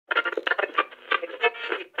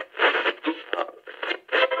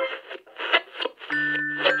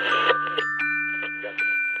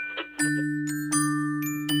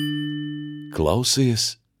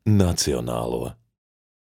Klausies Nacionālo.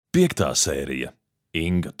 5.sērija.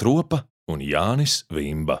 Inga, Tropa un Jānis,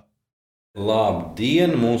 Vimba.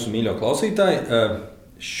 Labdien, mūsu mīļo klausītāji!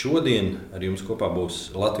 Šodien ar jums kopā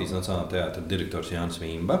būs Latvijas Nacionālā teātra direktors Jānis,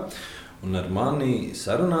 Vimba. Un ar mani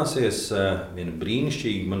sarunāsies viena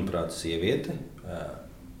brīnišķīga, manuprāt, sieviete,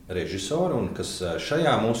 režisora, un kas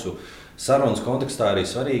šajā mūsu sarunas kontekstā arī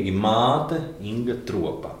svarīgi, māte Inga,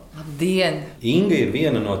 Tropa. Labdien! Inga ir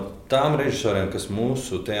viena no tām režisoriem, kas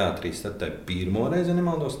mūsu teātrī startē pirmo reizi,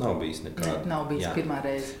 nemaldos, nav bijis nekāda. Nav bijis pirmā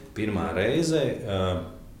reize. Pirmā reize,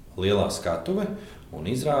 lielā skatuve, un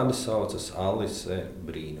izrāde saucas Alise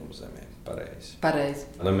Brīnumzemē. Pareizi.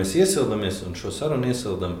 Lai mēs iesildamies un šo sarunu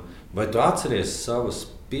iesildam, vai tu atceries savas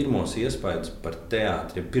pirmos iespējas par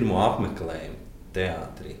teātri, pirmo apmeklējumu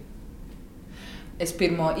teātrī? Es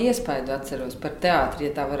pirmo iespēju atceros par teātri,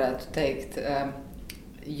 ja tā varētu teikt,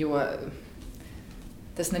 jo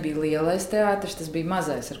tas nebija lielais teātris, tas bija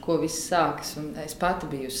mazais, ar ko viss sākas. Un es pati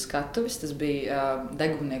biju uz skatuves, tas bija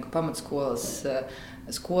Degumnieku pamatskolas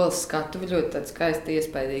skolas skatuve, ļoti tāds skaisti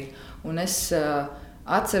iespaidīgi. Un es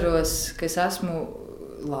atceros, ka es esmu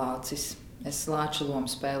lācis, es lāča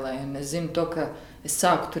lomu spēlēju, un es zinu to, ka es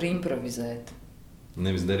sāku tur improvizēt.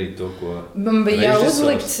 Nevis darīt to, ko man bija jau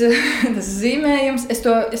uzlikts tas zīmējums.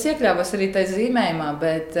 Es iekļāvos arī tajā zīmējumā,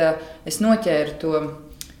 bet es noķēru to,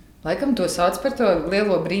 laikam to sauc par to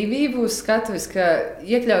lielo brīvību uz skatuves, ka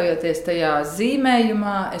iekļaujoties tajā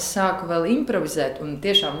zīmējumā, es sāku vēl improvizēt, un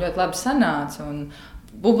tiešām ļoti labi sanāca, un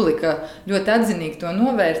publika ļoti atzinīgi to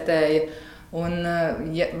novērtēja. Un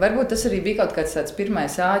varbūt tas arī bija kaut kāds tāds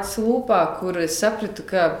pirmais āķis lūpā, kur es sapratu,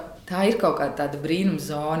 ka tā ir kaut kāda tāda brīnuma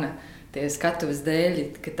zona. Tie skatuves dēļ,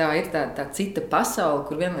 ka tā ir tā cita pasaule,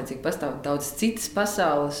 kur vienlaicīgi pastāv daudz citas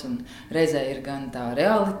pasaules, un reizē ir gan tā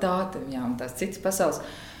realitāte, un tās citas pasaules.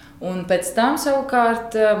 Un pēc tam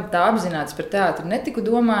savukārt tā apzināts par teātri netiku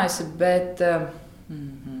domājusi, bet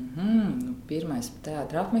pirmais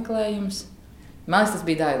teātra apmeklējums, man liekas, tas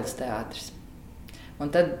bija Dailes teātris. Un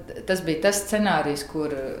tad tas bija tas scenārijs, kur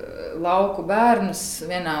lauku bērnus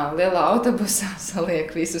vienā lielā autobusā saliek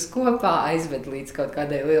visus kopā, aizved līdz kaut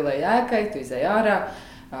kādai lielai ēkai, tu izej ārā,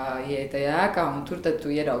 ieej tajā ēkā, un tur tad tu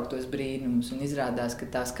ieraugi tos brīnumus. Un izrādās, ka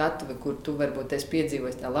tā skatuve, kur tu varbūt esi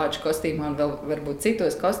piedzīvojis tā lāča kostīmā un vēl varbūt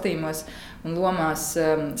citos kostīmos un lomās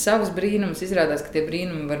savus brīnumus, izrādās, ka tie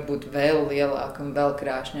brīnumi var būt vēl lielāki un vēl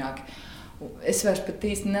krāšņāki. Es vairs pat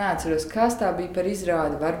īsti neatceros, kas tā bija par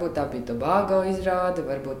izrādi. Varbūt tā bija Tobago izrāde,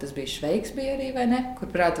 varbūt tas bija Šveiksbija arī, vai ne? Kur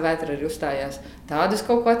Prāta vētra arī uzstājās. Tādu es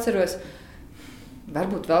kaut ko atceros.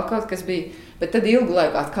 Varbūt vēl kaut kas bija. Bet tad ilgu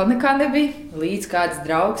laiku atkal nekā nebija. Līdz kāds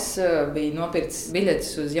draugs bija nopircis biļetes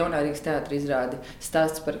uz Jaunā Rīgas teātra izrādi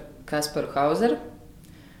Stāsts par Kasparu Hauzeru.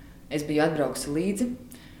 Es biju atbraukusi līdzi.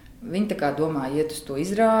 Viņi tā kā domāja iet uz to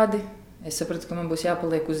izrādi. Es sapratu, ka man būs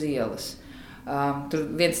jāpaliek uz ielas. Tur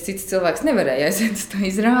viens cits cilvēks nevarēja aiziet uz to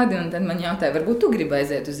izrādi, un tad man jautāja, varbūt tu gribi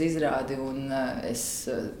aiziet uz izrādi, un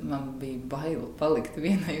man bija bail palikt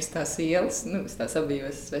vienai uz tās ielas, es tās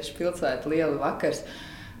abījos svešu pilsētu, liela vakars.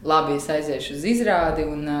 Labi, es aiziešu uz izrādi,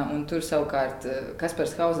 un tur savukārt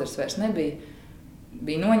Kaspars Hauzers vairs nebija.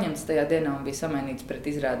 Bija noņemts tajā dienā un bija samainīts pret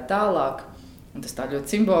izrādi tālāk. Un tas tā ļoti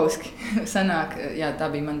simboliski sanāk. Jā, tā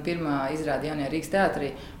bija mana pirmā izrāde Jaunajā Rīgas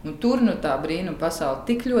teātrī. Un tur tā brīnuma pasaule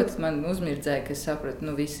tik ļoti man uzmirdzēja, ka es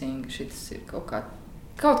sapratu, visi Inga, šitas ir kaut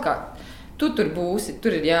kā. Tu tur būsi,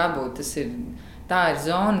 tur ir jābūt. Tā ir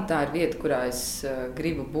zona, tā ir vieta, kurā es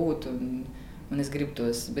gribu būt, un es gribu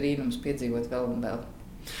tos brīnumus piedzīvot vēl un vēl.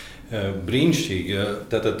 Brīnišķīgi.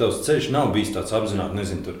 Tātad tavs ceļš nav bijis tāds apzināti,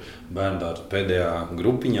 nezinu, tur bērndārza pēdējā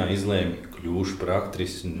grupiņā izlēmi, kļūšu par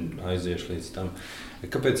aktrisi un aiziešu līdz tam.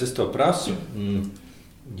 Kāpēc es to prasu?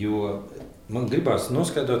 Jo man gribās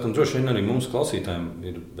noskaidrot, un droši vien arī mums klausītājiem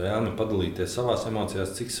ir vēlme padalīties savās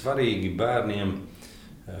emocijās, cik svarīgi bērniem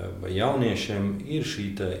vai jauniešiem ir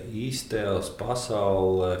šī iztēles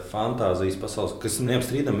pasaule, fantāzijas pasaules, kas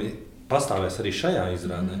neapstrīdami pastāvēs arī šajā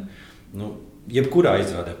izrādē. Jebkurā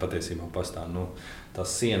izrādē patiesībā pastāv.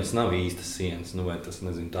 Tās sienas nav īstas sienas, vai tas,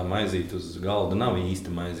 tā maizīte uz galda nav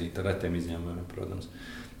īsta maizīte, ar retiem izņēmumiem, protams.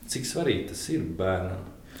 Cik svarīgi tas ir bērnam?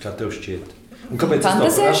 Kā tev šķiet?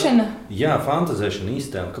 Fantazēšana? Jā, fantazēšana,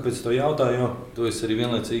 iztēle. Kāpēc es to jautāju? Jo tu esi arī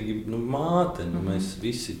vienlaicīgi māte. Mēs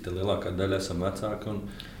visi te lielākā daļa esam vecāki.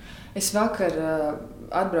 Es vakar,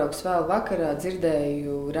 atbrauks vēl vakarā,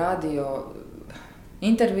 dzirdēju radio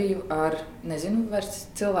interviju ar, nezinu, vairs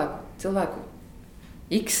cilvēku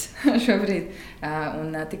X šobrīd,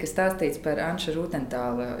 un tika stāstīts par Anša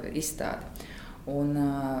Rūtentāla izstādi.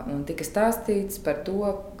 Un tika stāstīts par to,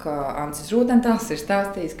 ka Ancis Rūtentāls ir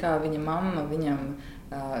stāstījis, kā viņa mamma viņam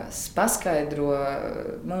paskaidro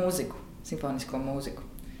mūziku. simfonisko mūziku.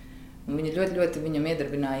 Un viņa ļoti viņam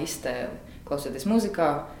iedarbināja iztēli. Klausoties mūzikā,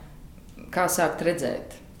 kā sākt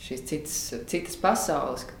redzēt šīs citas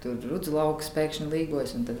pasaules, ka tur rudzu laukas pēkšņi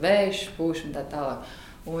līgojas, un tad vējš pūš un tā tālāk.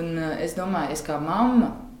 Un es domāju, es kā mamma,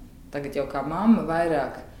 tagad jau kā mamma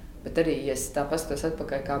vairāk, bet arī, ja es tā paskatos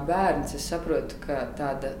atpakaļ kā bērns, es saprotu, ka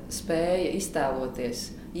tāda spēja iztēloties,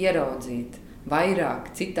 ieraudzīt vairāk,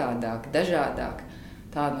 citādāk, dažādāk,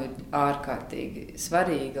 tā ir ārkārtīgi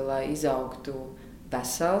svarīga, lai izaugtu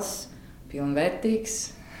vesels, pilnvērtīgs,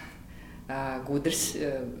 gudrs,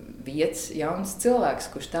 vietas, jauns cilvēks,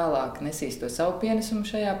 kurš tālāk nesīs to savu pienesumu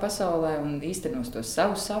šajā pasaulē un īstenos tos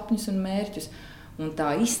savus sapņus un mērķus. Un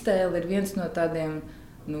tā iztēle ir viens no tādiem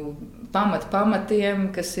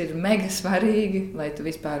pamatiem, kas ir mega svarīgi, lai tu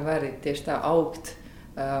vispār vari tieši tā augt,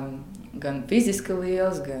 gan fiziski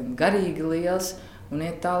liels, gan garīgi liels, un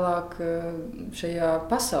iet tālāk šajā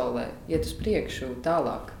pasaulē, iet uz priekšu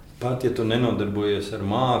tālāk. Pat, ja tu nenodarbojies ar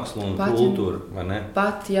mākslu un kultūru, vai ne?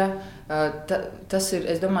 Pat, ja. Tas ir,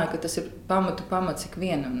 es domāju, ka tas ir pamats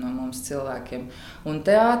ikvienam no mums cilvēkiem. Un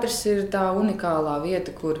teātris ir tā unikālā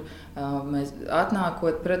vieta, kur mēs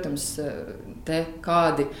atnākot, protams, te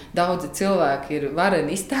kādi daudzi cilvēki ir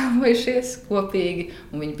vareni iztēlojušies kopīgi,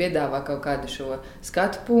 un viņi piedāvā kaut kādu šo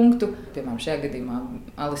skatu punktu. Piemēram, šajā gadījumā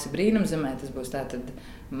Alise Brīnumzemē tas būs tātad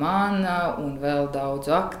mana un vēl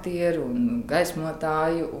daudzu aktieru un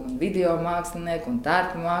gaismotāju un video mākslinieku un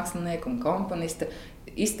tērpu mākslinieku un komponista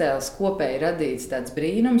iztēles kopēji radīts tāds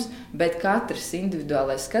brīnums, bet katrs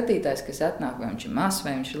individuālais skatītājs, kas atnāk, vai viņš ir mazs,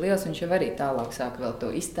 vai viņš ir liels, viņš jau arī tālāk sāk vēl to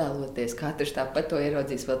iztēloties. Katrs tāpat to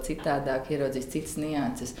ieraudzīs vēl citādāk, ieraudzīs citas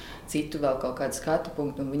nianses, citu vēl kaut kādu skatu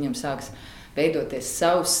punktu, un viņam sāks veidoties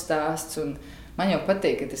savs stāsts. Un man jau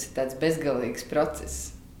patīk, ka tas ir tāds bezgalīgs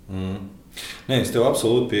process. Nē, es tev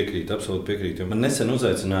absolūti piekrītu. Man nesen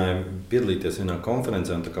uzaicināja piedalīties vienā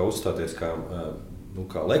konferencē un tā kā uzstāties kā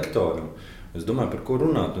lektoram. Es domāju, par ko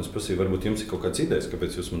runāt, un es prasīju, varbūt jums ir kaut kāds idejas,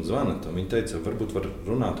 kāpēc jūs man zvanat. Viņi teica, varbūt var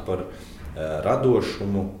runāt par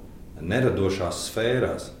radošumu neradošās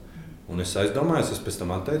sfērās. Un es aizdomājos, es pēc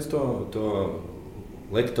tam atteicu to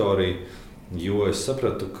lektoriju, jo es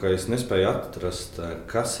sapratu, ka es nespēju atrast,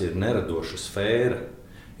 kas ir neradoša sfēra.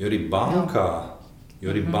 Jo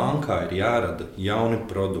arī bankā ir jārada jauni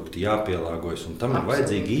produkti, jāpielāgojas, un tam ir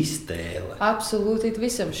vajadzīga iztēle. Absolūti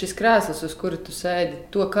visam. Šis krēsls, uz kura tu sēdi,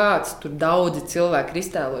 to kāds tur daudzi cilvēki ir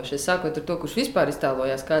iztēlojušies, sākot ar to, kurš vispār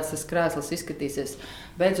iztēlojās, kāds tas krēsls izskatīsies,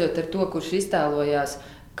 beidzot ar to, kurš iztēlojās,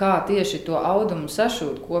 kā tieši to audumu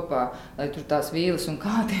sašūt kopā, lai tur tās vīles un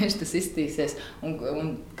kā tieši tas iztīsies,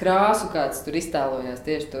 un krāsu kāds tur iztēlojās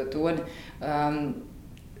tieši to toni.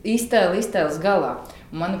 Iztēles galā.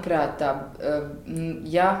 Manuprāt,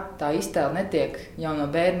 ja tā iztēle netiek jau no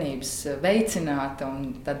bērnības veicināta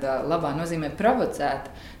un tādā labā nozīmē provocēta,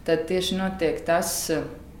 tad tieši notiek tas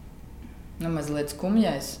mazliet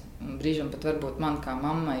skumjais, un brīžam pat varbūt man kā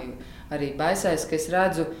mammai arī baisais, ka es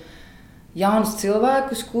redzu jaunus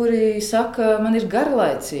cilvēkus, kuri saka, man ir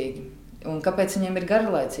garlaicīgi. Un kāpēc viņiem ir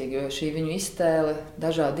garlaicīgi? Jo šī viņu iztēle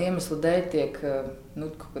dažādu iemeslu dēļ tiek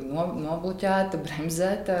nobluķēta,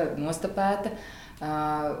 bremzēta, nostapēta.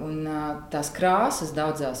 Un tās krāsas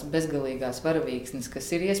daudzās bezgalīgās varavīksnes,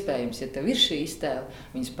 kas ir iespējams, ja tev ir šī iztēle,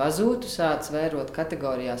 viņas pazūd, tu sāc vērot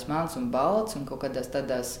kategorijās melns un balts un kaut kādās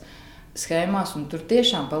tādās schēmās, un tur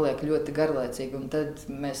tiešām paliek ļoti garlaicīgi. Un tad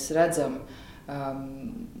mēs redzam,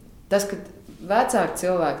 tas, ka vecāki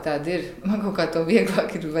cilvēki tādi ir, man kaut kā to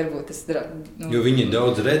vieglāk ir, varbūt tas... Jo viņi ir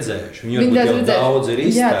daudz redzējuši, viņi jau daudz ir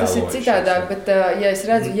iztēlojuši. Jā, tas ir citādāk, bet ja es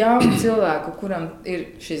redzu jaunu cilvēku, kuram ir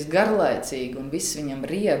šis garlaicīgi un viss viņam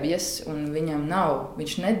riebjas un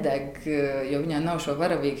viņš nedeg, jo viņam nav šo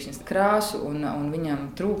varavīkšņas krāsu un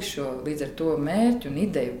viņam trūks šo līdz ar to mērķu un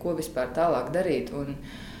ideju, ko vispār tālāk darīt. Un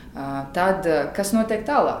tad, kas notiek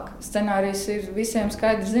tālāk? Scenārijs ir visiem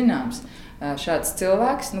skaidrs zināms. Šāds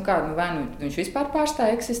cilvēks, vai viņš vispār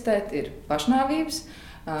pārstāja eksistēt, ir pašnāvības,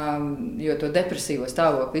 jo to depresīvo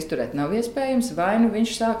stāvokli izturēt nav iespējams, vai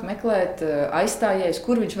viņš sāk meklēt aizstājējus,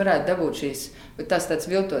 kur viņš varētu dabūt šīs tāds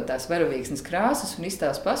viltotās varavīksnes krāsas un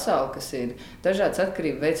izstāst pasauli, kas ir dažādas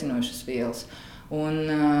atkarību veicinošas vielas. Un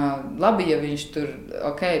labi, ja viņš tur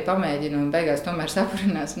pamēģina un beigās tomēr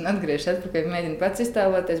sapurinās un atgriežas atpakaļ, mēģina pats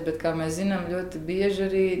iztēloties, bet, kā mēs zinām, ļoti bieži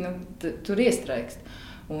arī tur iestraikst.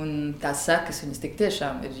 Un tās sekas viņas tik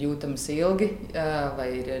tiešām ir jūtamas ilgi vai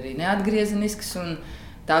ir arī neatgriezeniskas. Un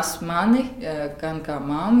tas mani, gan kā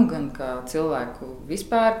mammu, gan kā cilvēku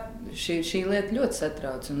vispār, šī lieta ļoti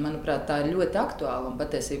satrauc. Un, manuprāt, tā ir ļoti aktuāla. Un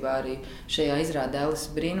patiesībā arī šajā izrādē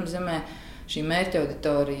Alise Brīnumzemē šī mērķa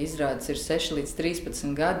auditorija izrādes ir 6 līdz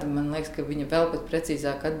 13 gadi. Man liekas, ka viņa vēl pat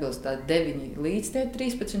precīzāk atbilst 9 līdz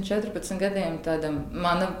 13, 14 gadiem tādam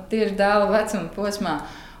mana tieši dēla vecuma posmā.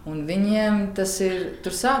 Un viņiem tas ir,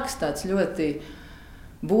 tur sākas tāds ļoti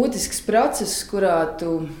būtisks process, kurā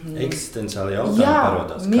tu... Eksistenciāli jautājumi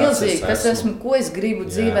parodās. Milzīgi, ko es gribu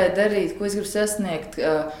dzīvē darīt, ko es gribu sasniegt,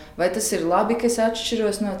 vai tas ir labi, ka es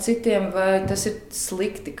atšķiros no citiem, vai tas ir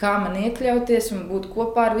slikti, kā man iekļauties un būt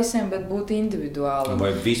kopā ar visiem, bet būt individuāli.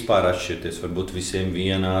 Vai vispār atšķirties, varbūt visiem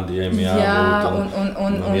vienādiem jābūt.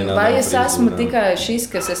 Un vai es esmu tikai šis,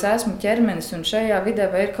 kas es esmu ķermenis, un šajā vidē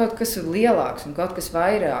vai ir kaut kas lielāks un kaut kas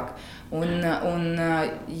vairāk. Un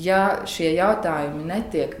ja šie jautājumi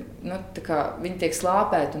netiek, viņi tiek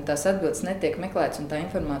slāpēti un tās atbildes netiek meklētas un tā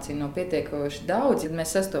informācija nav pietiekoši daudz, tad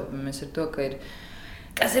mēs sastopamies ar to,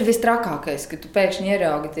 kas ir vistrakākais, ka tu pēkšņi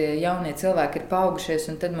ieraugi tie jaunie cilvēki ir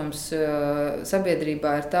paaugušies, un tad mums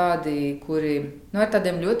sabiedrībā ir tādi, kuri ar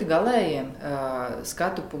tādiem ļoti galējiem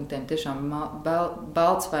skatu punktiem, tiešām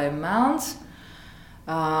balts vai melns,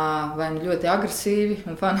 vai ļoti agresīvi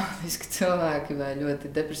un fanātiski cilvēki, vai ļoti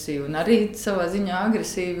depresīvi un arī savā ziņā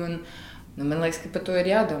agresīvi. Man liekas, ka par to ir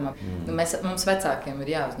jādomā. Mums vecākiem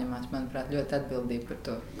ir jāuzņemās, manuprāt, ļoti atbildība par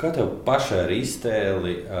to. Kā tev pašai ar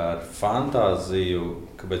iztēli, ar fantāziju,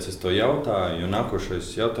 kāpēc es to jautāju? Jo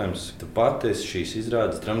nākošais jautājums, tu pati esi šīs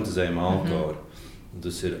izrādes dramatizējuma autori.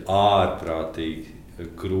 Tas ir ārprātīgi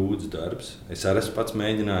grūts darbs. Es arī esmu pats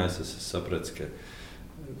mēģinājis, es sapratu, ka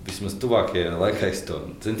vismaz tuvākajā laikā es to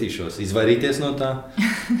centīšos izvairīties no tā.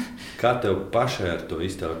 Kā tev pašai ar to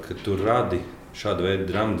iztēli, ka tu radi šādu veidu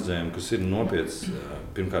dramatizējumu, kas ir nopietns,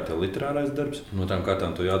 pirmkārt jau literārais darbs, no tām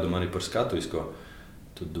kārtām to jādomā arī par skatuvisko.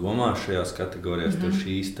 Tu domā šajās kategorijās, tev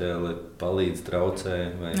šī iztēle palīdz, traucē?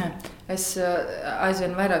 Vai? Nē, es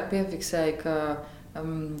aizvien vairāk piefiksēju, ka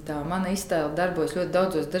tā mana iztēle darbojas ļoti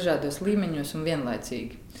daudzos dažādos līmeņos un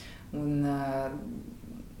vienlaicīgi.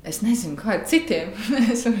 Es nezinu, kā ir citiem.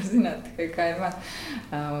 Es varu zināt, kā ir man.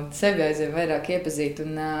 Un sevi aizvien vairāk iepazīt.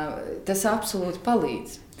 Un tas absolūti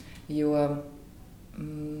palīdz. Jo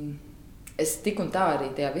es tik un tā arī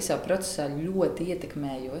tajā visā procesā ļoti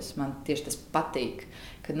ietekmējos. Man tieši tas patīk,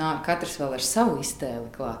 ka katrs vēl ar savu iztēli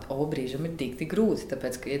klāt. Brīžam ir tik grūti,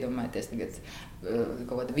 tāpēc, ka iedomājieties tagad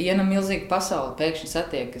kaut kāda viena milzīga pasaule pēkšņi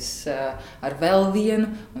satiekas ar vēl vienu,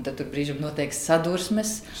 un tad tur brīžam notiek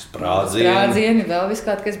sadursmes, sprādzieni, vēl viss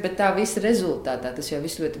kaut kas, bet tā visa rezultātā tas jau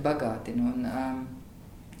viss ļoti bagātina. Un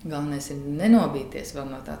galvenais ir nenobīties vēl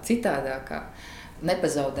no tā citādākā,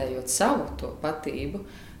 nepazaudējot savu to patību,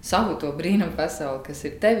 savu to brīnumu pasauli, kas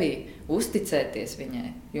ir tevī, uzticēties viņai,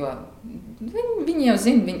 jo viņi jau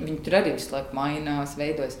zina, viņi tur arī visu laiku mainās,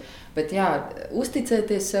 veidojas, bet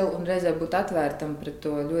uzticēties sev un reizē būt atvērtam pret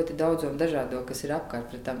to ļoti daudzo un dažādo, kas ir apkārt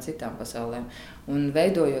pret tām citām pasaulēm. Un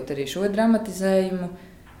veidojot arī šo dramatizējumu,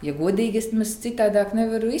 ja godīgi, es maz citādāk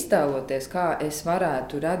nevaru iztēloties, kā es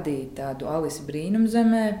varētu radīt tādu Alisi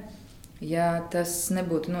brīnumzemē, ja tas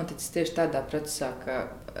nebūtu noticis tieši tādā procesā, ka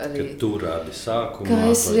arī... Kad tu rādi sākumā,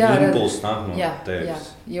 impulss nāk no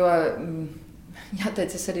tevis. Jo,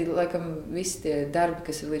 jāteic, es arī, laikam, visi tie darbi,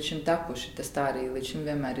 kas ir līdz šim tapuši, tas tā arī līdz šim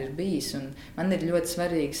vienmēr ir bijis. Un man ir ļoti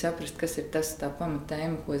svarīgi saprast, kas ir tā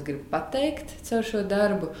pamatēma, ko es gribu pateikt caur šo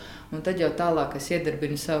darbu. Un tad jau tālāk es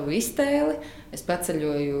iedarbinu savu iztēli, es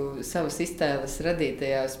paceļoju savas iztēles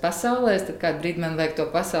radītajās pasaulēs, tad kādu brīdi man vajag to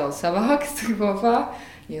pasauli savākt kopā,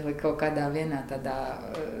 ielikt kaut kādā vienā tādā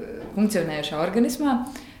funkcionējošā organismā.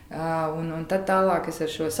 Un tad tālāk es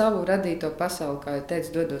ar šo savu radīto pasauli, kā jau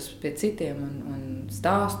teicu, dodos pie citiem un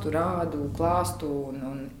stāstu, rādu, klāstu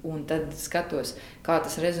un tad skatos, kā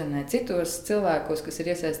tas rezonē citos cilvēkos, kas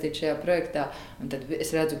ir iesaistīti šajā projektā. Un tad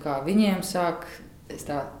es redzu, kā viņiem sāk, es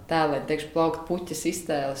tā tēlēm teikšu, plaukt puķas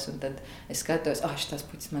iztēles, un tad es skatos, šitās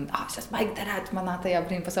puķas man, šitās baigi derētu manā tajā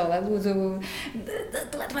brīnuma pasaulē, lūdzu,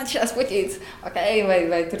 dod man šās puķītes,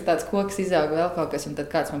 vai tur tāds koks izaug vēl kaut kas, un tad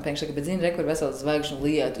kāds man pēkšņi saka, bet zini, re, kur vesels zvaigžņu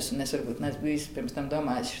lietus, un es varbūt neesmu bijis pirms tam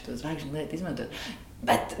domājis šo zvaigžņu lietu izmantot.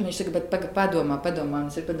 Bet viņš saka, bet padomā, un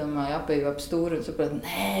es padomāju apēju ap stūru un sapratu,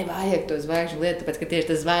 nē, vajag to zvaigžņu lietu, tāpēc, ka tieši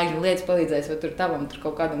tas zvaigžņu lietas palīdzēs vai tur tavam, tur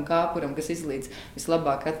kaut kādam kāpuram, kas izlīdz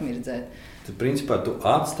vislabāk atmirdzēt. Tad, principā, tu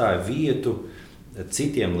atstāji vietu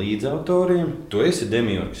citiem līdzautoriem. Tu esi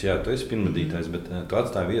demiurgs, jā, tu esi pirmradītājs, bet tu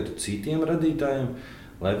atstāji vietu citiem radītājiem,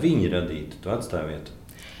 lai viņi radītu. Tu atstāji vietu.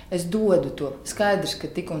 Es dodu to. Skaidrs, ka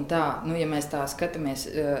tik un tā, ja mēs tā skatāmies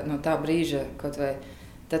no tā brīža, kaut vai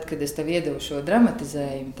tad, kad es tev iedevu šo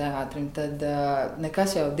dramatizējumu teātrim, tad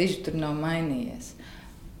nekas jau diži tur nav mainījies.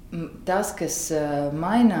 tas, kas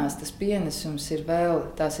mainās, tas pienesums ir vēl,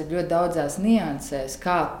 tās ir ļoti daudzās niansēs,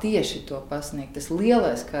 kā tieši to pasniegt. Tas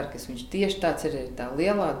lielais karkas, viņš tieši tāds ir tā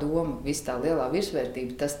lielā doma, viss tā lielā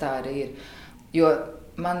virsvērtība, tas tā arī ir. Jo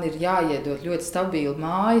man ir jāiedod ļoti stabili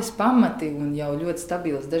mājas pamati un jau ļoti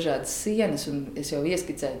stabilas dažādas sienas, un es jau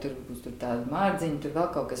ieskicēju, tur tāda mārdziņa, tur vēl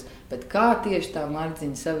kaut kas, bet kā tieši tā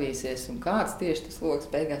mārdziņa savīsies un kāds tieši tas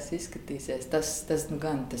loks beigās izskatīsies,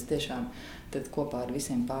 tas tiešām tad kopā ar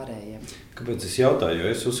visiem pārējiem. Kāpēc es jautāju?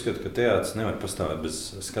 Jo es uzskatu, ka teātris nevar pastāvēt bez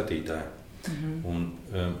skatītāja. Un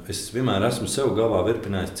es vienmēr esmu sev galvā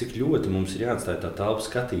virpinājis, cik ļoti mums ir jāatstāj tā telpa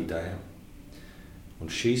skatītājiem. Un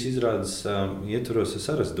šīs izrādes ietvaros es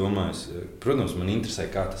arī domāju, protams, man interesē,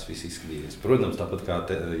 kā tas viss izskatīsies. Protams, tāpat kā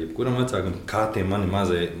jebkuram vecākam, kā tie mani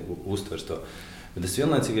mazie uztvers to. Bet es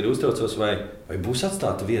vienlaicīgi arī uztraucos, vai būs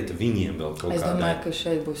atstāta vieta viņiem vēl kaut kādai. Es domāju, ka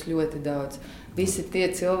šeit būs ļoti daudz. Visi tie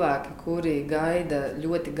cilvēki, kuri gaida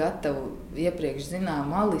ļoti gatavu iepriekš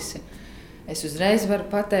zināmu Alisi, es uzreiz varu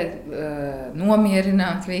pateikt,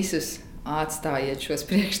 nomierināt visus. Atstājiet šos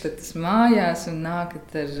priekšstatus mājās un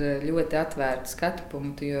nākat ar ļoti atvērtu skatu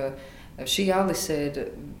punktu, jo šī Alise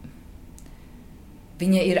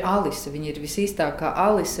viņa ir Alise, viņa ir visīstākā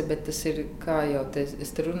Alise, bet tas ir, kā jau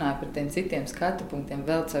es te runāju par tiem citiem skatu punktiem,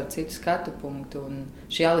 vēl caur citu skatu punktu, un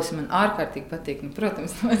šī Alise man ārkārtīgi patīk,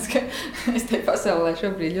 protams, ka es te pasaulē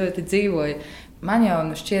šobrīd ļoti dzīvoju. Man jau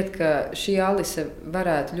šķiet, ka šī Alise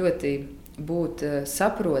varētu ļoti būt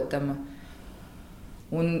saprotama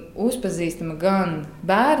un uzpazīstama gan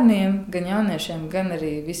bērniem, gan jauniešiem, gan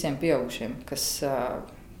arī visiem pieaugušiem,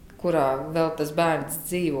 kurā vēl tas bērns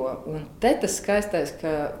dzīvo. Un te tas skaistais,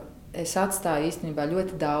 ka es atstāju īstenībā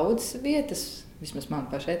ļoti daudz vietas, vismaz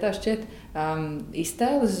man pašai tā šķiet,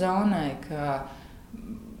 iztēles zonai, ka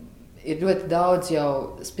ir ļoti daudz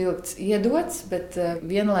jau spilgts iedots, bet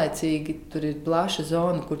vienlaicīgi tur ir plaša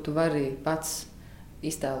zona, kur tu vari pats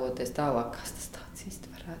iztēloties tālāk, kas tas tāds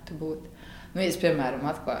īsti varētu būt. Es, piemēram,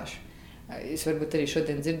 atklāšu. Jūs varbūt arī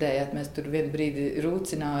šodien dzirdējāt, mēs tur vienu brīdi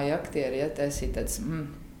rūcināja aktieri, taisīja tāds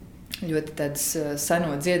ļoti tāds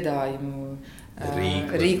seno dziedājumu,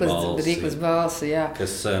 Rīklas balsi, jā.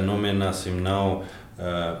 Kas, nomierināsim, nav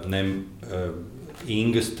ne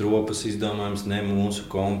Ingas Tropas izdomājums, ne mūsu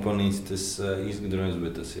komponistes izgudrojums,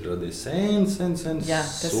 bet tas ir radies sen,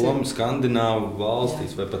 Somu, Skandināvu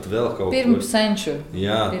valstīs, vai pat vēl kaut kur. Pirms senču.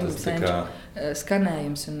 Jā, tas tā kā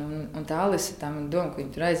skanējums, un tā Alise, tā man doma, ka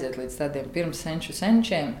viņi tur aiziet līdz tādiem pirms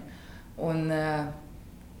senčiem, un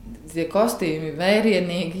tie kostīmi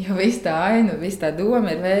vērienīgi, jo viss tā aina, viss tā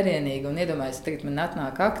doma ir vērienīga, un iedomājies, tagad man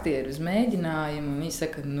atnāk aktieri uz mēģinājumu, un viņi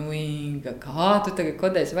saka, Inga, kā tu tagad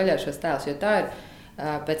kodēsi vaļā šos tēlus, jo tā ir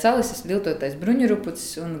pēc Alises viltotais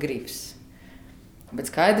bruņurupucis un grifs.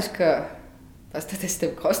 Bet skaidrs, ka pastaties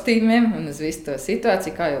tev kostīmiem un uz visu to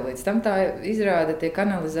situāciju, kā jau līdz tam tā izrāde tiek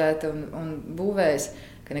analizēta un būvējas,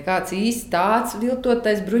 ka nekāds īsti tāds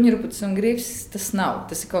viltotais bruņurupucis un grifs tas nav,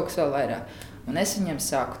 tas ir kaut kas vēl vairāk. Un es viņam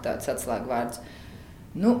saku tāds atslēgvārdus.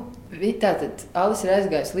 Tātad Alise ir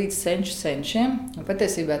aizgājis līdz senčiem, un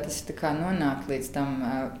patiesībā tas ir tā kā nonāk līdz tam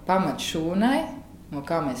pamatšūnai, no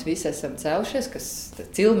kā mēs visi esam celšies, kas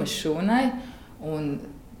cilmes šūnai, un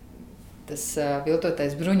tas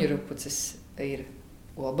viltotais bruņurupucis ir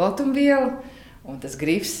olbaltumviela, un tas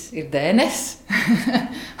grifs ir DNS.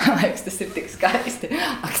 Man liekas, tas ir tik skaisti.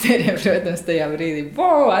 Aktieriem, protams, tajā brīdī,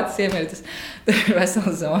 acis iemirtas, tur ir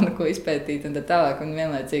vesela zona, ko izpētīt, un tā tālāk, un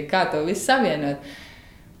vienlaicīgi, kā to visu savienot.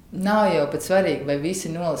 Nav jau pat svarīgi, vai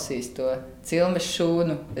visi nolasīs to cilmes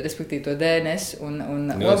šūnu, respektīvi to DNS un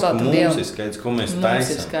olbaltumvielu. Mums ir skaidrs, ko mēs taisam.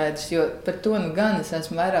 Mums ir skaidrs, jo par to gan es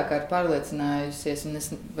esmu vairāk kārt pārliecinājusies, un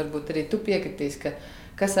es varbūt arī tu piekritīsi, ka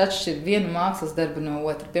kas atšķir vienu mākslas darbu no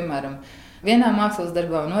otra. Piemēram, vienā mākslas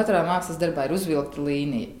darbā un otrā mākslas darbā ir uzvilkta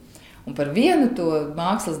līnija. Un par vienu to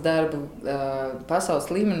mākslas darbu pasaules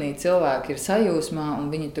līmenī cilvēki ir sajūsmā, un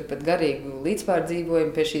viņi turpat garīgu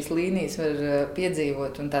līdzpārdzīvojumu pie šīs līnijas var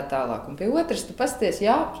piedzīvot un tā tālāk. Un pie otras tu pasties,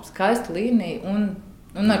 skaista līnija,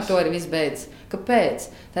 un ar to arī viss beidzas. Kāpēc?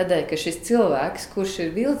 Tādēļ, ka šis cilvēks, kurš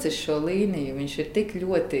ir vilcis šo līniju, viņš ir tik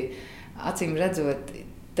ļoti, acīm redzot,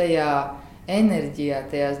 tajā enerģijā,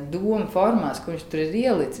 tajās doma formās, ko viņš tur ir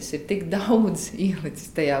ielicis, ir tik daudz ielicis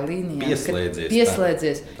tajā līnijā.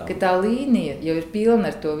 Pieslēdzies, ka tā līnija jau ir pilna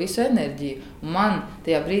ar to visu enerģiju. Un man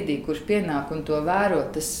tajā brīdī, kurš pienāk un to vēro,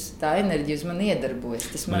 tā enerģija uz mani iedarbojas.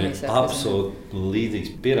 Tas man ir absolūti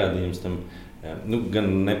līdzīgs pierādījums tam,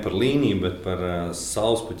 gan ne par līniju, bet par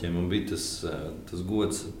saulespuķiem. Man bija tas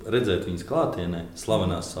gods redzēt viņas klātienē,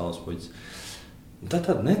 slavenās saulespuķis. Tā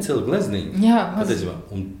tāda necila glezniņa. Jā, patiesībā.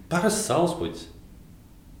 Un parasts saulespuķis.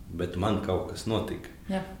 bet man kaut kas notika.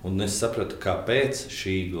 Jā. Un es sapratu, kāpēc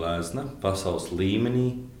šī glezna pasaules līmenī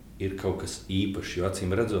ir kaut kas īpašs. Jo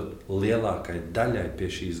acīm redzot, lielākai daļai pie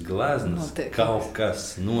šīs gleznas kaut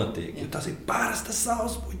kas notiek. Jo tas ir parastas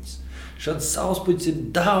saulespuķis. Šādas saulespuķis ir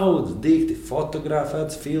daudz, dikti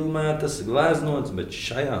fotografētas, filmētas, gleznotas, bet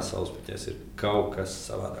šajā saulespuķēs ir kaut kas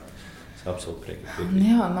savādāk. Absolūti piekrītu.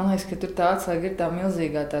 Jā, man liekas, ka tur tā atslēga ir tā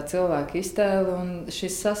milzīgā tā cilvēka iztēle un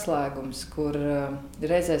šis saslēgums, kur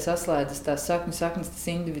reizē saslēdzas tās saknes, tas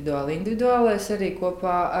individuālais arī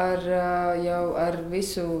kopā ar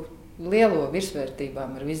visu lielo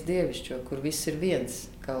virsvērtībām, ar visu dievišķo, kur viss ir viens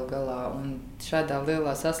galu galā. Un šādā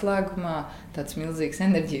lielā saslēgumā tāds milzīgs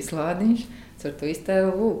enerģijas lādiņš, ar to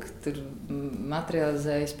iztēli lūk, tur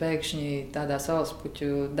materializējas pēkšņi tādā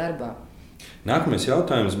saulespuķu darbā. Nākamais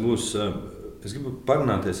jautājums būs, es gribu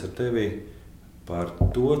parunāties ar tevi par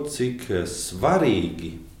to, cik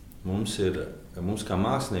svarīgi mums kā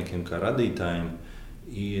māksliniekiem, kā radītājiem,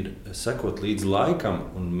 ir sekot līdz laikam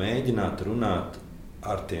un mēģināt runāt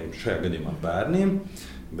ar tiem šajā gadījumā bērniem,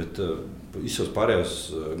 bet visos pārējos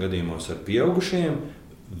gadījumos ar pieaugušiem,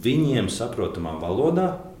 viņiem saprotamā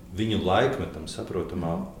valodā, viņu laikmetam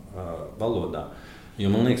saprotamā valodā. Jo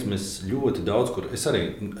man liekas, mēs ļoti daudz, kur es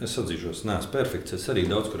atzīšos, neesmu perfekts, es arī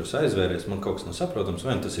daudz, kur es aizvēries, man kaut kas nav saprotams,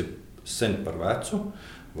 vai tas ir sen par vecu,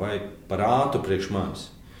 vai par ātru priekš manis.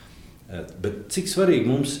 Bet cik svarīgi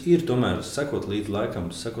mums ir tomēr sekot līdz laikam,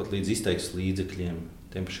 sekot līdz izteiksmes līdzekļiem,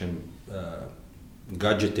 tiem pašiem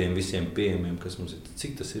gadžetiem, visiem pieejamiem, kas mums ir.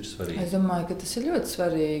 Cik tas ir svarīgi? Es domāju, ka tas ir ļoti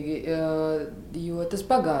svarīgi, jo tas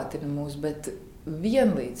bagātina mūs, bet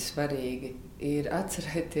vienlīdz svarīgi ir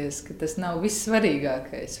atcerēties, ka tas nav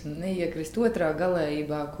vissvarīgākais un neiekrist otrā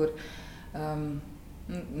galējībā, kur,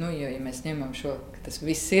 ja mēs ņemam šo, ka tas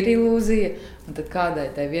viss ir ilūzija, un tad kādai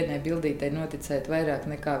tai vienai bildītei noticēt vairāk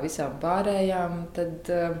nekā visām pārējām,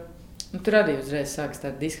 tad tur arī uzreiz sākas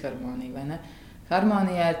tāda disharmonija, vai ne?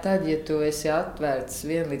 Harmonijā ir tad, ja tu esi atvērts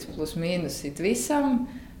 1 līdz plus mīnus it visam,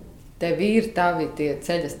 tev ir tavi tie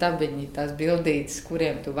ceļa stabiņi, tās bildītes,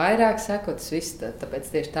 kuriem tu vairāk seko, tas viss, tāpēc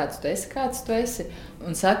tieši tāds tu esi, kāds tu esi.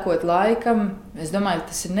 Un sekot laikam, es domāju,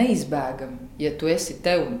 tas ir neizbēgami. Ja tu esi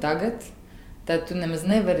tev un tagad, tad tu nemaz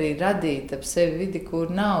nevari radīt ap sevi vidi, kur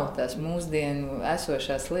nav tās mūsdienu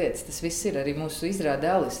esošās lietas. Tas viss ir, arī mūsu izrāde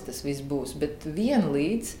Alice, tas viss būs. Bet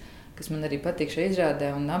vienlīdz, kas man arī patīk šajā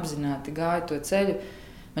izrādē un apzināti gāja to ceļu,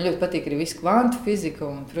 man ļoti patīk arī viss kvantu fizika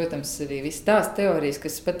un, protams, arī viss tās teorijas,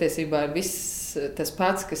 kas patiesībā ir viss tas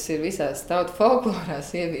pats, kas ir visās tautu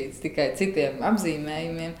folklorās ievīts, tikai citiem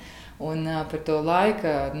apzīmējumiem. Un par to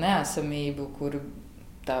laika neesamību, kur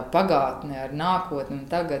tā pagātne ar nākotni un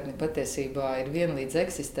tagadni patiesībā ir vienlīdz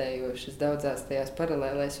eksistējošas daudzās tajās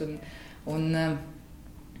paralēlēs. Un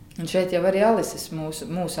šeit jau arī Alices,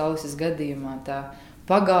 mūsu Alices gadījumā tā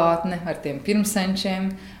pagātne ar tiem pirmsenčiem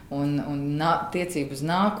un tiecību uz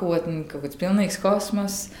nākotni, kaut kāds pilnīgs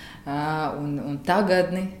kosmos un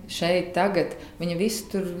tagadni, šeit, tagad, viņa visi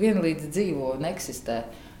tur vienlīdz dzīvo un eksistē.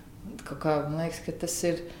 Kaut kā, man liekas, ka tas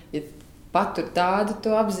ir, ja patur tādu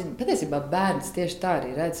to apziņu, patiesībā bērns tieši tā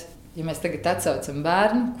arī redz. Ja mēs tagad atsaucam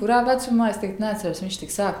bērnu, kurā vecumā es tagad neatceros, viņš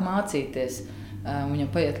tik sāk mācīties,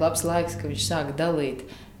 viņam paiet labs laiks, ka viņš sāk dalīt,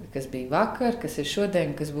 kas bija vakar, kas ir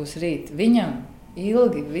šodien, kas būs rīt. Viņam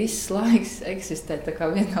ilgi viss laiks eksistē tā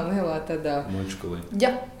kā vienā lielā tādā močkulī.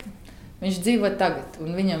 Jā, viņš dzīvo tagad,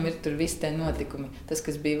 un viņam ir tur visi tie notikumi. Tas,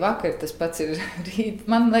 kas bija vakar, tas pats ir rīt.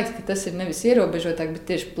 Man liekas, ka tas ir nevis ierobežotāk, bet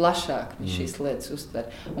tieši plašāk viņš šīs lietas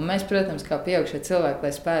uztver. Un mēs, protams, kā pieaugušie cilvēki,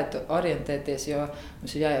 lai spētu orientēties, jo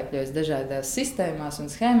mums ir jāiekļaujas dažādās sistēmās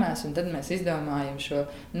un schēmās, un tad mēs izdomājam šo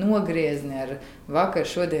nogriezni ar vakar,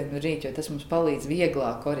 šodien un rīt, jo tas mums palīdz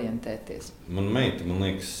vieglāk orientēties. Man meita, man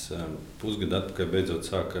liekas, pusgadu atpakaļ beidzot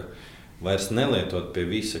sāka vairs nelietot pie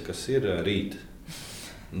visa, kas ir rīt.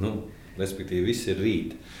 Respektīvi, viss ir rīt.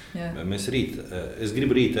 Jā. Mēs rīt, es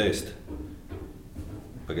gribu rīt ēst.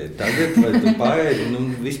 Pagaid, tagad, vai tu paēdi,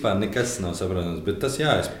 vispār nekas nav saprotams. Bet tas,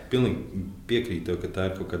 jā, es pilnīgi piekrītu tev, ka tā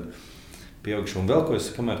ir kaut kāda pieaugša. Un vēl ko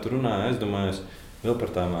es, kamēr tu runāji, aizdomājos vēl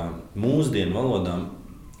par tām mūsdienu valodām.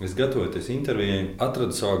 Es gatavoties intervijai,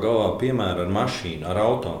 atradu savā galvā piemēru ar mašīnu, ar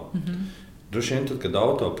auto. Droši vien tad, kad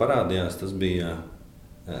auto parādījās, tas bija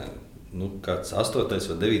kāds 8.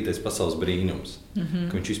 vai 9. pasaules brīnums,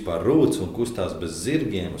 ka viņš vispār rūc un kustās bez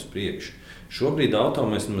zirgiem uz priekšu. Šobrīd auto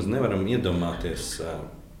mēs nemaz nevaram iedomāties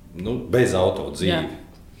bez auto dzīvi.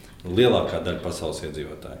 Jā. Lielākā daļa pasaules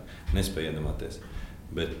iedzīvotāju nespēja iedomāties.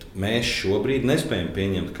 Bet mēs šobrīd nespējam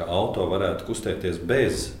pieņemt, ka auto varētu kustēties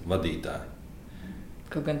bez vadītāja.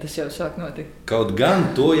 Kaut gan tas jau sāk notikt. Kaut gan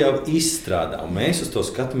to jau izstrādā, un mēs uz to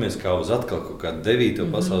skatāmies kā uz atkal kaut kādu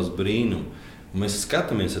 9. pasaules brīnumu. Un mēs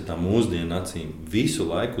skatāmies ar tām mūsdienu acīm visu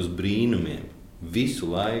laiku uz brīnumiem. Visu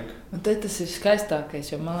laiku. Un tad tas ir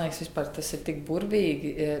skaistākais, jo man liekas, vispār tas ir tik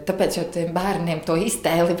burvīgi. Tāpēc jau tiem bērniem to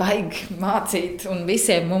iztēli vajag mācīt, un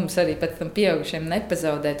visiem mums arī pēc tam pieaugušiem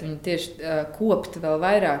nepazaudēt, viņu tieši kopt vēl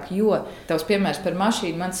vairāk, jo tavs piemērs par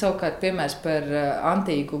mašīnu, man savukārt piemērs par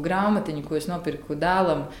antīku grāmatiņu, ko es nopirku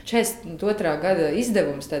dēlam. 42. gada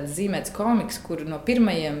izdevums, tāds zīmēts komiks, kur no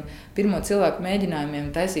pirmo cilvēku mēģinājumiem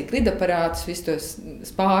taisīt lidaparātus, visus tos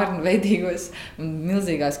spārnu veidīgos un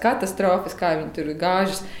milzīgās katastrofas, kā viņi tur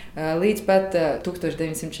gāžas, līdz pat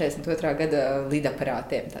 1942. gada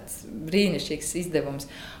lidaparātiem. Tāds brīnišķīgs izdevums.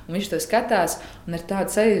 Un viņš to skatās un ar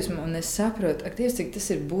tādu sajūsmu, un es saprotu, ak, Dievs, cik tas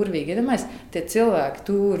ir burvīgi. Iedomājies, tie cilvēki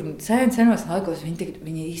tur senos laikos,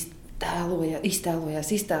 viņi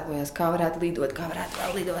iztēlojās, kā varētu lidot, kā varētu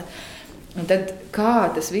vēl lidot. Un tad, kā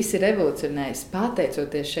tas viss ir revolucionējis,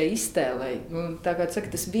 pateicoties šai iztēlei. Un tā kā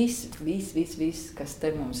saka, tas viss, kas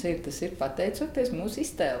te mums ir, tas ir pateicoties mūsu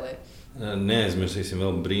iztēlei. Neaizmirsīsim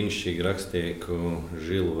vēl brīnišķīgu rakstnieku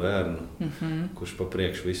Žilu Vērnu, kurš pa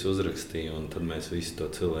priekšu visu uzrakstīja, un tad mēs visu to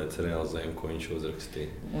cilvēci realizējam, ko viņš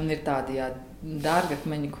uzrakstīja. Un ir tādi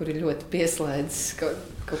dārgakmeņi, kuri ļoti pieslēdzas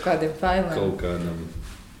kaut kādiem failiem. Kaut kādam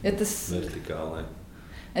vertikālai.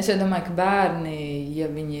 Es jau domāju, ka bērni, ja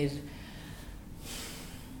viņi ir,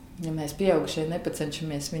 ja mēs pieaugušie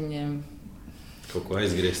nepacenšamies viņiem kaut ko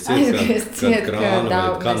aizgriezt ciet, kā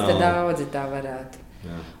mēs te daudzi tā varētu.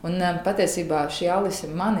 Jā. Un patiesībā šī Alise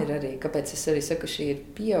man ir arī, kāpēc es arī saku, šī ir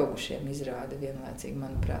pieaugušiem izrāde vienlaicīgi,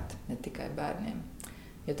 manuprāt, ne tikai bērniem.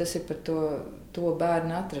 Jo tas ir par to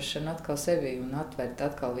bērnu atrašanu atkal sevī un atvērt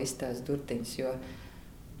atkal visu tās durtiņas.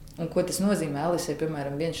 Un ko tas nozīmē Alisei,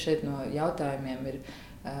 piemēram, viens šeit no jautājumiem ir,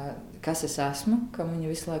 kas es esmu, kam viņa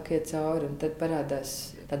visu laiku iet cauri, un tad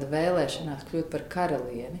parādās tāda vēlēšanās kļūt par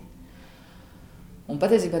karalieni. Un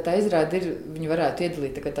patiesībā tā izrāde ir, viņu varētu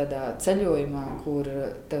iedalīt tādā ceļojumā, kur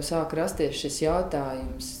tev sāk rasties šis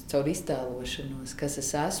jautājums caur iztēlošanos, kas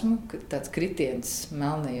es esmu, tāds kritiens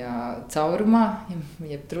melnajā caurumā,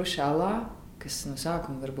 jeb trušālā, kas no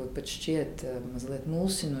sākuma varbūt pat šķiet mazliet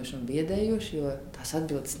mulsinoši un biedējoši, jo tās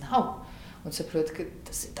atbildes nav. Un saproti, ka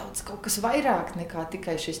tas ir daudz kaut kas vairāk nekā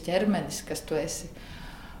tikai šis ķermenis, kas tu esi.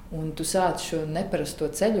 Un tu sāc šo neparasto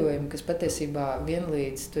ceļojumu, kas patiesībā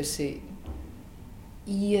vienlīdz tu esi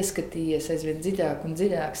ieskatījies aizvien dziļāk un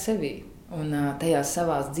dziļāk sevī. Un tajās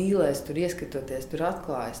savās dzīlēs tur ieskatoties, tur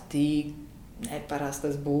atklājas tik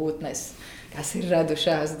neparastas būtnes, kas ir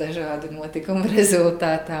radušās dažādu notikumu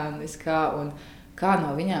rezultātā un kā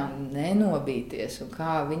no viņām nenobīties un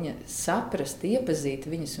kā viņa saprast, iepazīt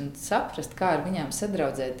viņas un saprast, kā ar viņām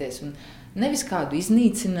sadraudzēties un nevis kādu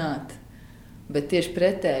iznīcināt, bet tieši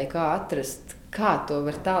pretēji, kā atrast, kā to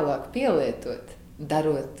var tālāk pielietot,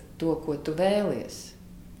 darot to, ko tu vēlies.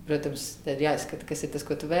 Protams, tad jāizskata, kas ir tas,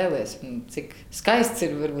 ko tu vēlies, un cik skaists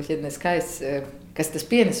ir, varbūt, ja ne skaists, kas tas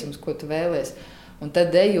pienesums, ko tu vēlies. Un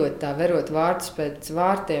tad ejot tā, verot vārtus pēc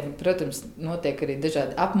vārtiem, protams, notiek arī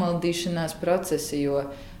dažādi apmaldīšanās procesi, jo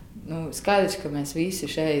skaidrs, ka mēs visi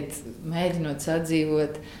šeit mēģinot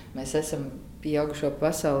sadzīvot, mēs esam pieaugušo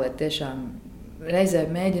pasaulē tiešām reizē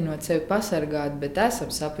mēģinot sevi pasargāt, bet esam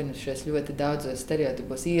sapinušies ļoti daudzos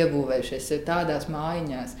stereotipos, iebūvējušies sevi tādās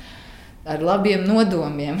mājiņās ar labiem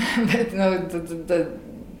nodomiem, bet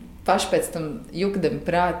paši pēc tam jukdami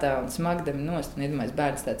prātā un smagdami nost. Un iedomājies,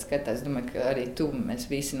 bērns tāds skatās, es domāju, ka arī mēs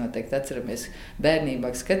visi noteikti atceramies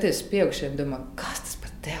bērnībā, skaties uz pieaugušiem, domā, kas tas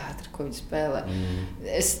par teātri, ko viņi spēlē.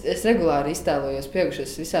 Es regulāri iztēlojos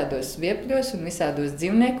pieaugušos visādos viepļos un visādos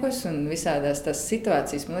dzīvniekos un visādās tās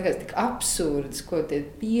situācijas, man liekas, tik absurdas, ko tie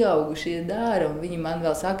pieaugušie dara, un viņi man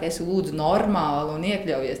vēl saka, es lūdzu normāli un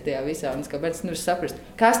iekļaujies tajā visā, un es kā bērns nevaru saprast,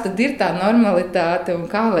 kas tad ir tā normalitāte un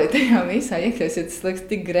kā lai tajā visā iekļaujies, ja tas liekas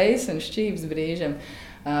tik greizs un šķības brīžam.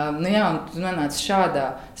 Un tu nonāc šādā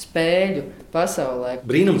spēļu pasaulē.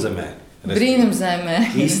 Brīnumzemē.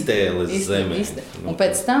 Iztēles zemē. Un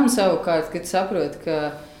pēc tam savukārt, kad saproti, ka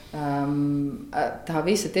tā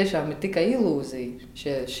visa tiešām ir tikai ilūzija,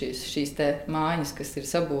 šīs te mājas, kas ir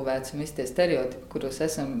sabūvētas un visi tie stereotipi, kuros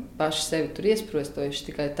esam paši sevi tur iesprostojuši,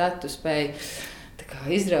 tikai tad tu spēj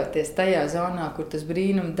izrauties tajā zonā, kur tas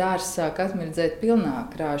brīnuma dārzs sāk atmirdzēt pilnā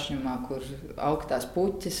krāšņumā, kur aug tās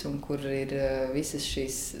puķes un kur ir visas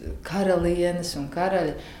šīs karalienes un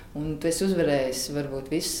karaļi. Un tu esi uzvarējis varbūt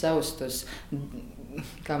visus savus tos,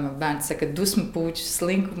 kā man bērns saka, dusmu pūķus,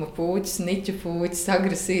 slinkuma pūķus, niķu pūķus,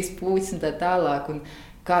 agresijas pūķus un tā tālāk. Un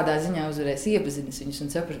kādā ziņā uzvarējis iepazinis viņus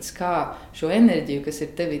un sapratis, kā šo enerģiju, kas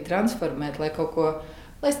ir tevī transformēt,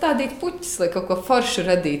 lai stādītu puķis, lai kaut ko foršu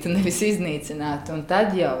radītu, nevis iznīcinātu. Un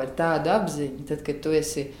tad jau ar tādu apziņu, tad, kad tu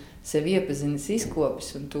esi sevi iepazinis,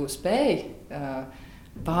 izkopis un tu spēj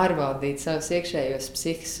pārvaldīt savus iekšējos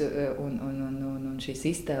psihis un šīs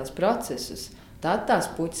iztēles procesus, tad tās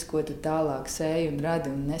puķis, ko tu tālāk sēji un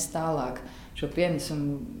radi un nes tālāk šo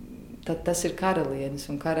pienesumu, tad tas ir karalienes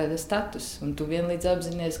un karaļa status. Un tu vienlīdz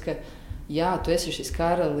apzinies, ka jā, tu esi šis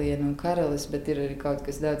karaliene un karalis, bet ir arī kaut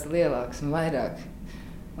kas daudz lielāks un vairāk.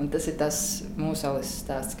 Un tas ir tas mūsu Alises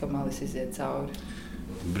stāsts, kam Alise iziet cauri.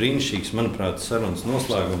 Brīnišķīgs, manuprāt, sarunas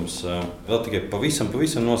noslēgums. Vēl tikai pavisam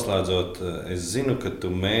noslēdzot, es zinu, ka tu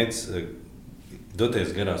mēdz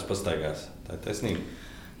doties garās pastaigās. Tā ir taisnība?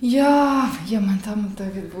 Jā, ja man tam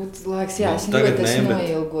tagad būtu laiks, jā, es ļoti esmu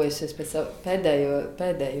noilgojusies pēc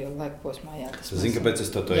pēdējo laika posmā. Zini, kāpēc es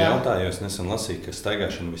to jautāju, jo es nesen lasīju, ka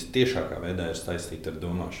staigāšana vistiešākā veidā ir saistīta ar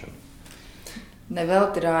domāšanu.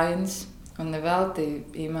 Nevelti Rainis un nevelti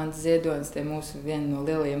Imants Ziedonis, tie mūsu vieni no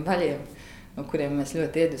lielajiem vaļiem, no kuriem mēs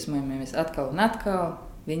ļoti iedvesmojamies atkal un atkal.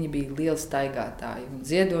 Viņi bija lieli staigātāji. Un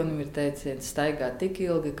Ziedonim ir teiciens staigāt tik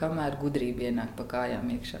ilgi, kamēr gudrība ienāk pa kājām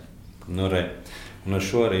iekšā. Nu, un ar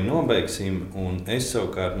šo arī nobeigsim. Un es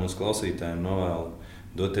savukārt mūsu klausītājiem novēlu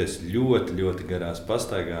doties ļoti, ļoti garās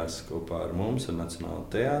pastaigās kopā ar mums, ar Nacionālo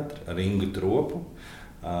teātri, ar Ingu Tropu,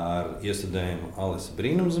 ar iestudējumu Alise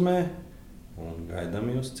brīnumzemē un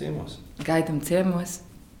gaidām jūs ciemos. Gaidām ciemos!